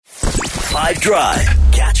5 Drive.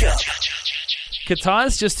 Catch up.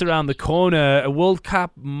 Qatar's just around the corner, a World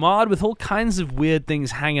Cup marred with all kinds of weird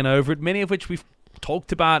things hanging over it, many of which we've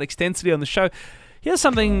talked about extensively on the show. Here's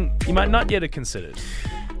something you might not yet have considered.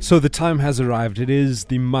 So the time has arrived. It is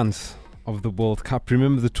the month of the World Cup.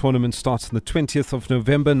 Remember, the tournament starts on the 20th of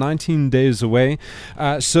November, 19 days away.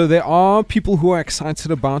 So there are people who are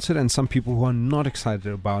excited about it and some people who are not excited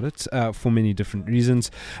about it for many different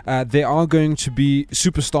reasons. There are going to be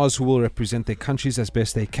superstars who will represent their countries as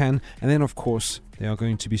best they can. And then, of course, there are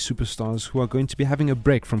going to be superstars who are going to be having a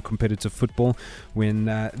break from competitive football when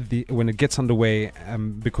it gets underway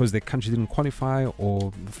because their country didn't qualify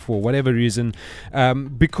or for whatever reason,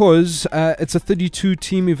 because it's a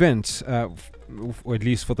 32-team event, or at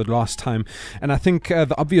least for the last time. And I think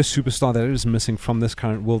the obvious superstar that is missing from this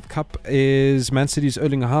current World Cup is Man City's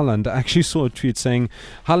Erling Haaland. I actually saw a tweet saying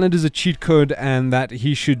Haaland is a cheat code and that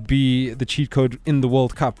he should be the cheat code in the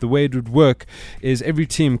World Cup. The way it would work is every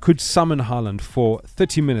team could summon Haaland for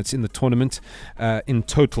 30 minutes in the tournament in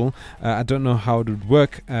total. I don't know how it would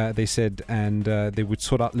work, they said, and they would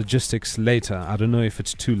sort out logistics later. I don't know if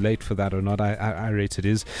it's too late for that or not. I rate it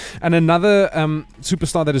is. And another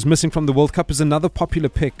superstar that is missing from the World Cup is another popular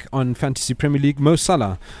pick on Fantasy Premier League, Mo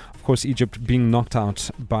Salah. Of course, Egypt being knocked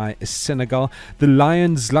out by Senegal. The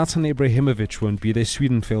Lions, Zlatan Ibrahimovic won't be there.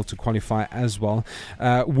 Sweden failed to qualify as well.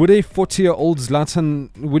 Would a 40-year-old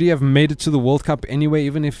Zlatan, would he have made it to the World Cup anyway,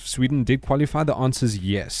 even if Sweden did qualify? The answer is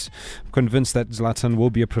yes. I'm convinced that Zlatan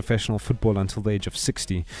will be a professional footballer until the age of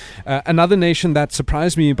 60. Another nation that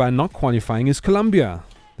surprised me by not qualifying is Colombia.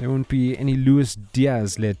 There won't be any Luis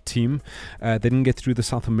Diaz-led team. They didn't get through the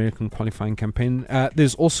South American qualifying campaign.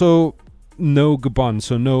 There's also no Gabon,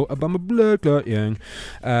 so no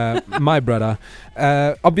my brother.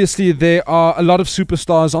 Obviously, there are a lot of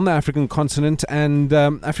superstars on the African continent, and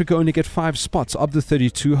Africa only get 5 spots of the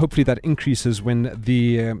 32. Hopefully that increases when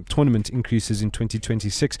the tournament increases in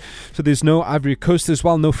 2026. So there's no Ivory Coast as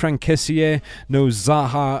well, no Frank Kessié, no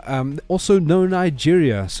Zaha, also no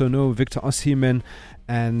Nigeria, so no Victor Osimhen,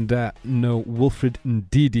 and no Wilfred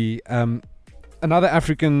Ndidi. Another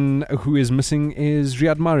African who is missing is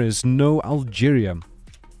Riyad Mahrez, no Algeria.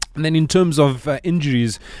 And then in terms of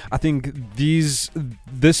injuries, I think this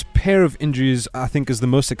pair of injuries I think is the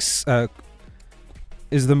most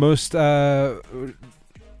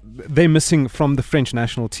they're missing from the French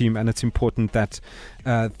national team, and it's important that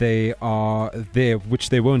they are there, which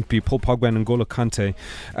they won't be. Paul Pogba and N'Golo Kante,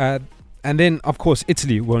 and then of course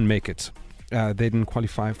Italy won't make it. They didn't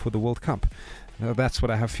qualify for the World Cup. That's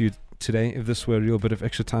what I have for you today. If this were a real bit of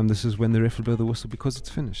extra time, this is when the ref will blow the whistle because it's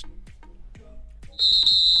finished.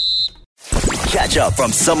 Catch up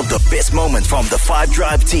from some of the best moments from the 5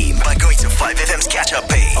 Drive team by going to 5FM's catch up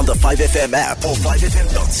page on the 5FM app or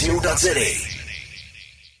 5FM.co.za.